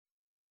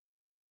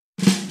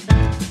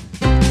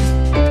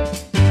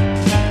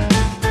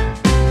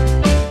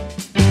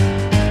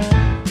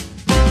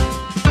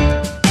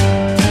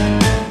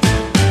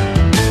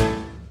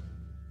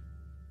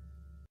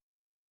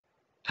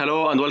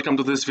Hello and welcome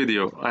to this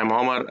video. I'm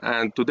Omar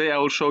and today I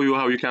will show you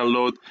how you can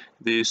load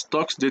the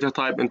stocks data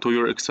type into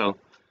your Excel.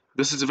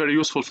 This is very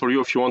useful for you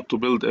if you want to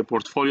build a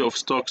portfolio of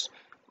stocks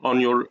on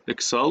your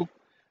Excel,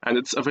 and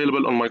it's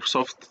available on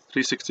Microsoft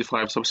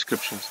 365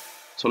 subscriptions.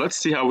 So let's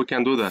see how we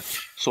can do that.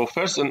 So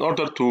first, in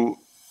order to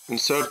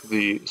insert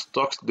the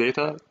stocks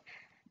data,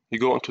 you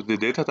go into the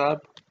data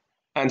tab,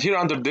 and here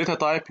under data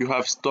type you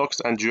have stocks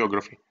and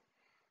geography.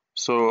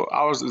 So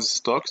ours is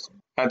stocks,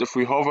 and if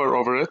we hover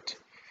over it,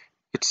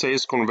 it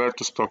says convert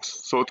to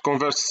stocks. So it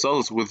converts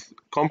cells with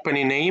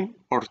company name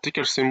or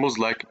ticker symbols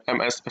like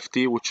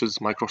MSFT, which is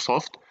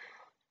Microsoft,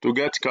 to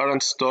get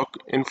current stock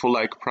info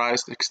like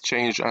price,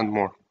 exchange, and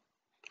more.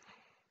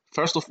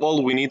 First of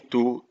all, we need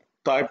to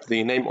type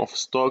the name of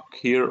stock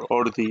here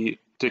or the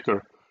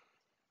ticker.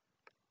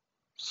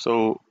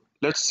 So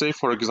let's say,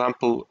 for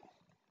example,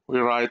 we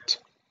write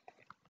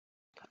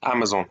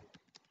Amazon.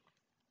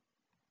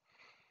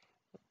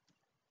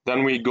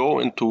 Then we go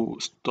into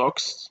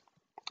stocks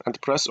and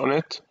press on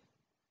it.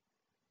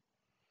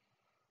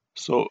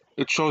 So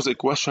it shows a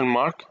question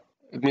mark.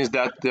 It means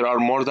that there are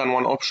more than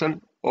one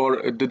option, or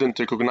it didn't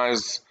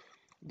recognize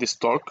the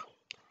stock.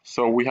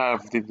 So we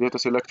have the data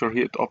selector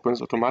here, it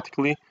opens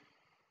automatically.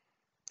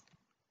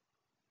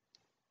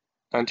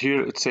 And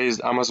here it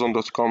says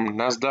Amazon.com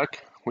NASDAQ.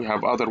 We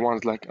have other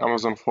ones like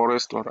Amazon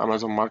Forest or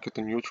Amazon Market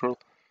in Neutral,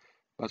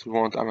 but we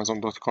want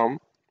Amazon.com.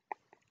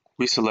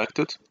 We select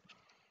it.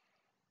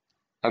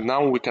 And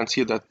now we can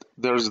see that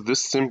there's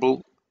this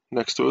symbol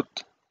next to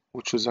it,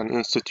 which is an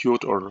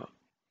institute or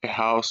a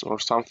house or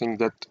something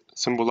that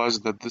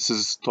symbolizes that this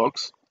is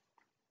stocks.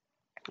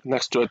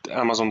 Next to it,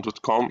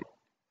 Amazon.com,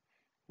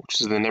 which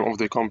is the name of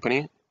the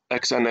company,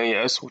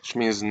 XNAS, which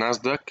means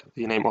NASDAQ,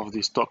 the name of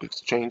the stock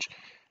exchange,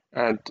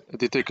 and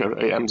the ticker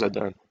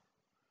AMZN.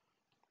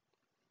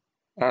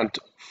 And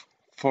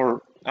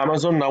for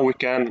Amazon, now we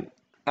can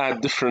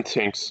add different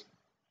things.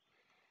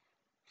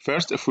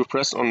 First, if we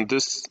press on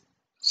this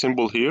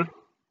symbol here,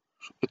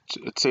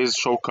 it says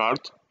show card,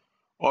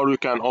 or you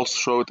can also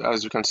show it,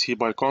 as you can see,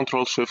 by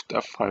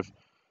Ctrl+Shift+F5.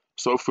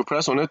 So if we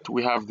press on it,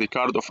 we have the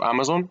card of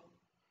Amazon.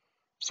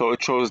 So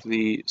it shows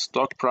the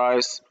stock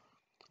price,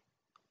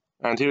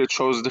 and here it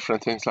shows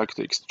different things like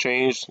the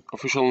exchange,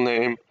 official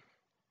name,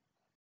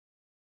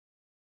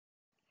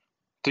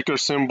 ticker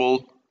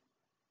symbol,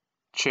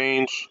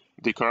 change,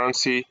 the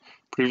currency,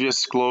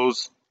 previous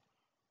close,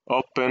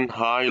 open,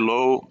 high,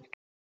 low,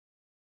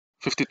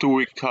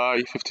 52-week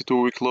high,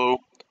 52-week low,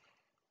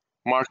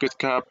 market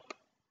cap,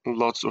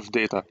 lots of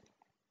data.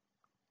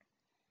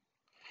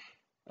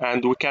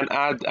 And we can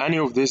add any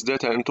of this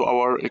data into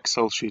our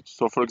Excel sheet.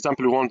 So for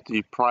example, we want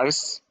the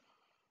price,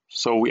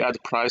 so we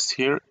add price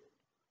here.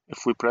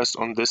 If we press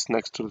on this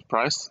next to the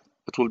price,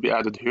 it will be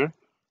added here.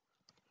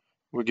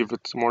 We give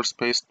it more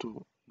space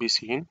to be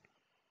seen.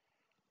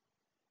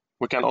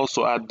 We can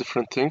also add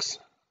different things.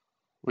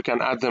 We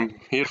can add them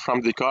here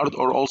from the card,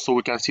 or also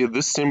we can see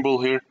this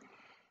symbol here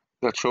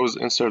that shows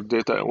insert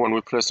data when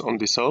we press on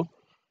the cell.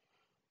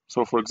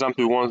 So for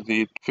example, we want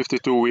the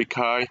 52-week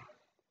high.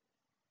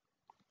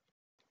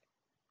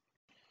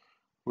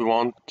 We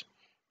want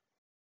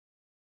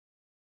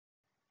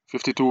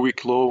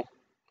 52-week low.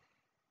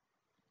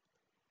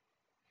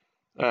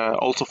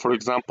 Also, for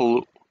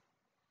example,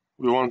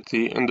 we want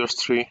the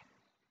industry,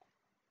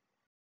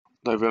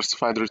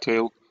 diversified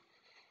retail.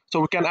 So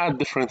we can add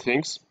different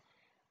things.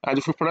 And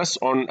if we press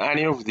on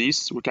any of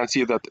these, we can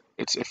see that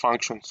it's a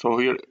function. So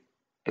here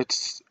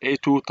it's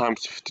A2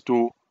 times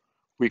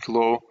 52-week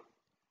low,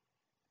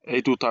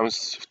 A2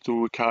 times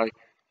 52-week high.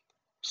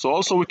 So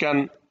also we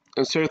can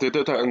insert the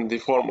data in the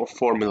form of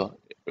formula.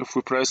 If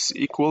we press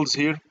equals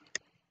here,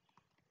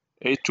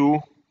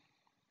 A2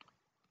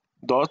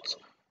 dot,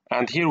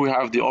 and here we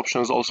have the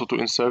options also to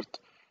insert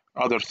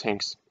other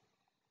things.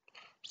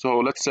 So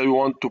let's say we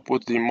want to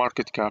put the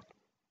market cap,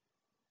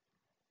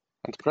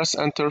 and press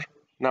enter.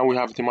 Now we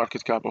have the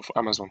market cap of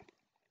Amazon.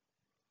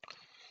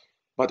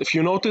 But if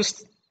you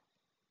notice,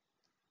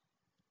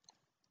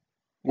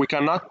 we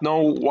cannot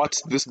know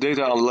what's this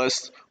data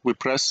unless we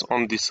press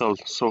on the cell.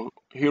 So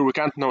here we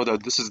can't know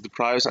that this is the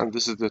price and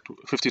this is the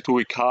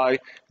 52-week high,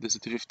 this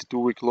is the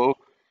 52-week low,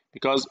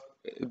 because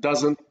it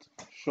doesn't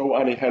show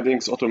any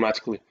headings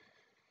automatically.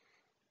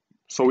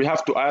 So we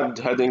have to add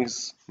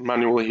headings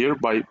manually here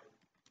by,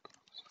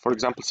 for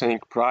example, saying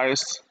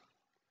price,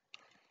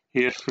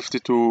 here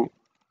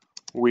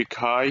 52-week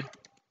high,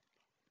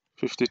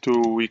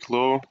 52-week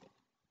low,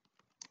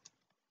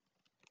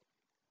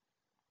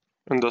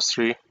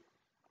 industry,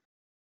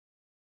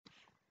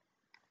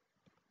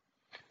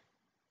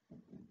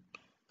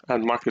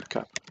 and market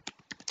cap.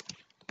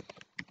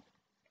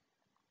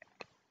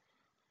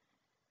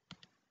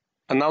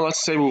 And now let's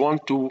say we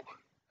want to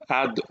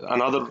add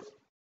another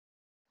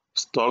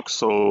stock,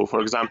 so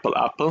for example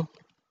Apple,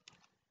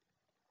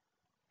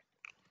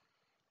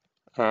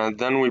 and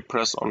then we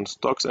press on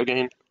stocks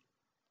again,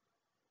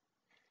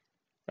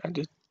 and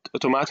it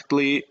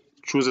automatically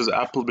chooses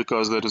Apple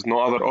because there is no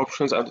other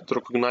options, and it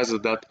recognizes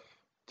that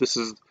this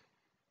is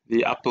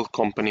the Apple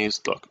company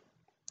stock.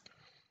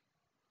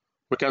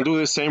 We can do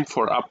the same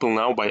for Apple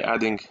now by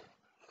adding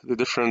the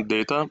different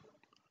data,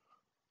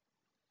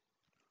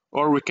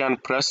 or we can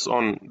press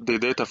on the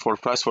data for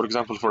price, for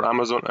example for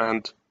Amazon,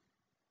 and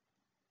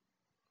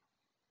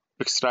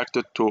extract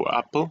it to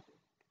Apple.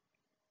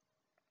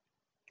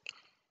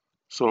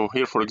 So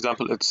here for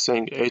example it's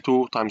saying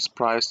A2 times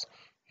price,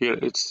 here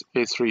it's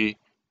A3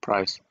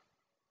 price,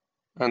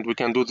 and we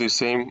can do the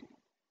same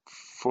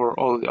for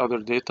all the other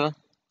data.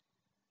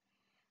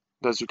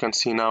 As you can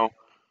see now,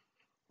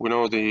 we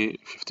know the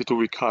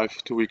 52-week high,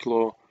 52-week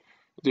low,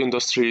 the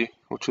industry,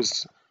 which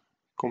is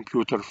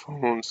computer,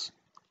 phones,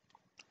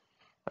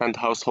 and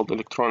household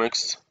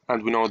electronics,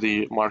 and we know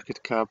the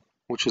market cap,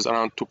 which is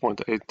around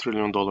 $2.8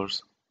 trillion.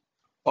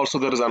 Also,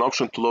 there is an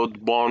option to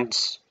load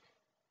bonds,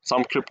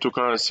 some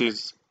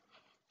cryptocurrencies.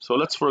 So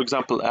let's, for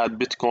example, add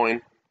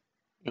Bitcoin.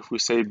 If we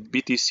say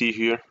BTC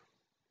here,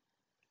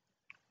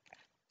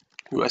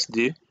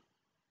 USD,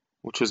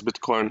 which is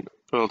Bitcoin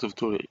relative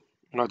to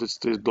United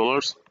States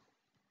dollars,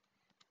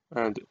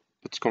 and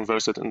it's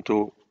converted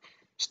into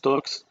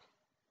stocks.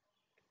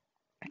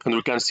 And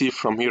we can see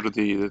from here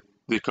the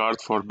card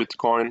for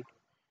Bitcoin.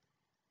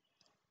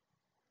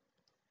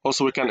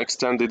 Also, we can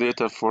extend the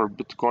data for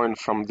Bitcoin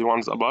from the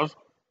ones above.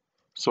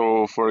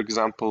 So, for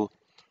example,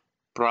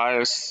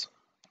 price,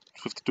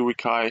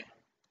 52-week high,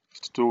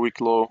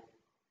 52-week low,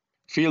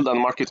 field and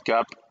market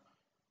cap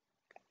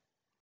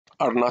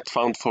are not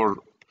found for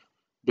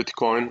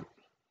Bitcoin,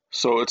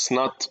 so it's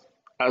not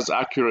as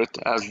accurate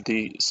as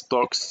the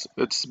stocks.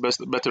 It's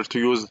better to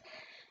use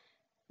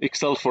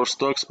Excel for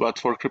stocks, but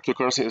for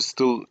cryptocurrency it's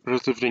still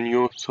relatively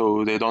new,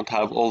 so they don't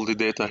have all the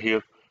data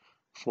here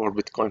for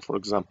Bitcoin, for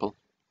example.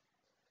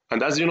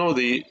 And as you know,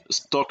 the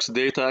stocks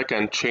data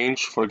can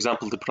change. For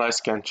example, the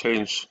price can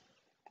change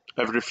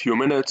every few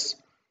minutes.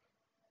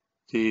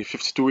 The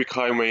 52-week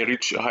high may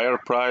reach a higher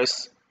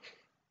price,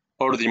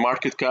 or the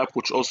market cap,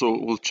 which also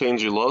will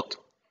change a lot.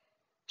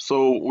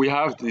 So we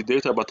have the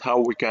data, but how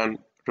we can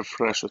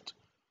refresh it.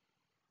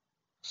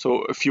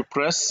 So if you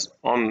press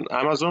on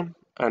Amazon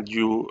and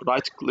you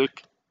right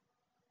click,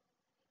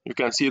 you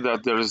can see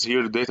that there is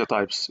here data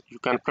types. You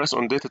can press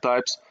on data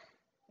types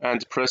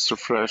and press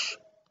refresh,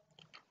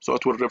 so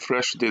it will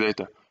refresh the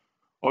data.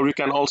 Or you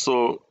can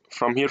also,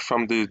 from here,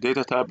 from the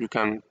data tab, you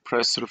can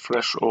press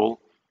refresh all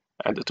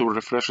and it will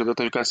refresh the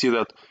data. You can see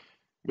that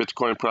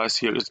Bitcoin price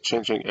here is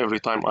changing every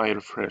time I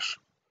refresh.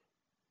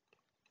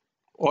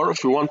 Or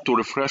if you want to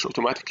refresh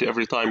automatically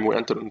every time we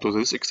enter into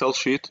this Excel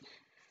sheet,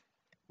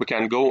 we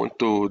can go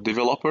into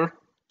developer,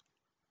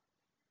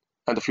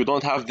 and if you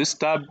don't have this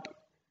tab,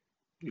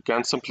 you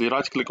can simply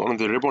right click on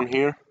the ribbon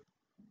here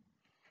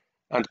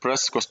and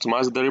press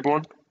customize the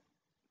ribbon.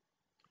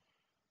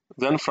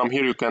 Then from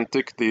here you can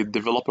tick the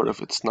developer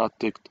if it's not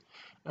ticked,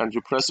 and you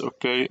press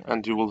OK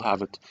and you will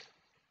have it.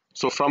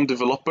 So from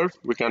developer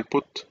we can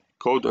put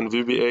code and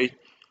VBA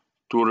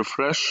to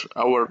refresh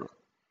our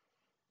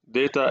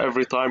data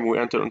every time we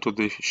enter into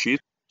the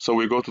sheet. So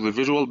we go to the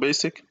Visual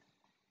Basic.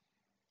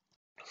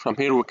 From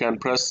here we can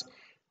press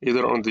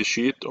either on the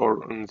sheet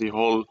or on the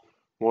whole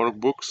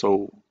workbook.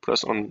 So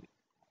press on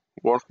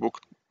workbook,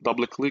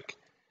 double click,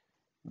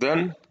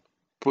 then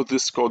put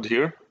this code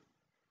here.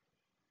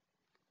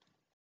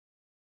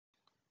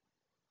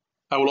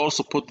 I will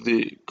also put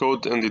the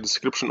code in the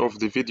description of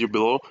the video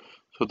below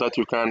so that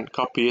you can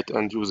copy it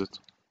and use it.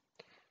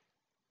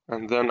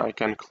 And then I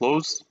can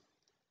close.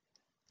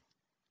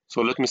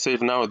 So let me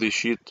save now the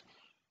sheet.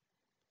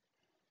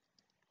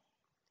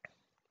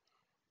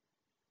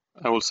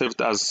 I will save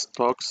it as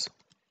stocks.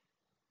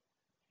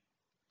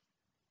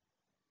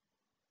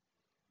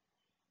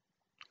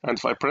 And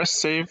if I press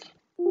save,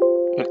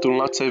 it will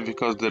not save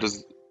because there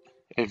is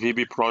a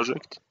VB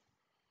project.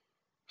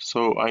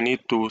 So I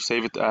need to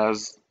save it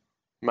as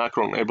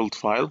macro enabled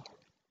file.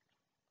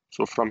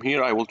 So from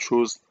here I will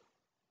choose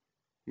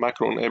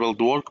macro enabled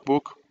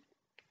workbook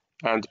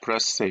and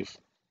press save.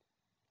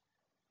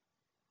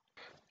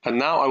 And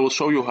now I will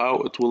show you how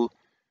it will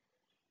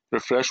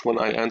refresh when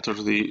I enter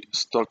the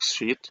stocks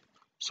sheet.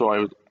 So I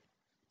would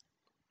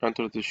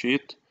enter the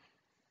sheet,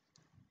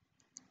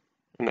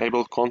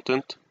 enable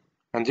content,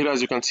 and here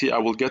as you can see I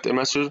will get a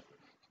message,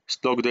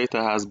 stock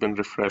data has been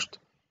refreshed,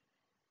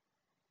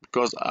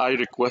 because I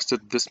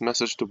requested this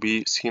message to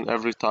be seen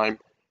every time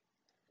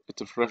it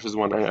refreshes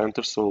when I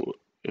enter. So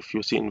if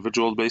you see in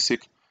Visual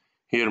Basic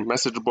here,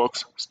 message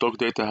box, stock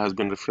data has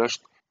been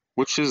refreshed,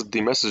 which is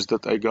the message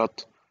that I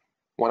got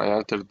when I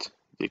entered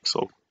the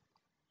Excel.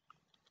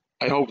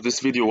 I hope this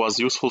video was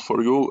useful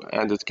for you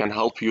and it can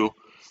help you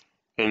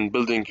in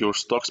building your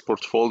stocks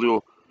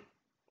portfolio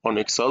on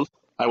Excel.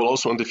 I will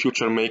also in the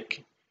future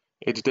make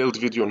a detailed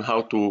video on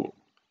how to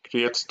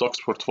create stocks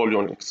portfolio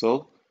on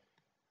Excel.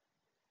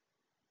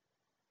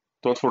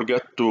 Don't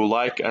forget to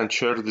like and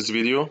share this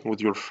video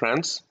with your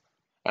friends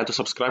and to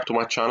subscribe to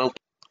my channel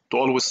to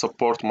always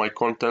support my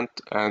content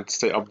and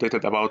stay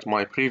updated about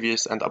my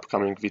previous and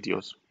upcoming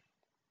videos.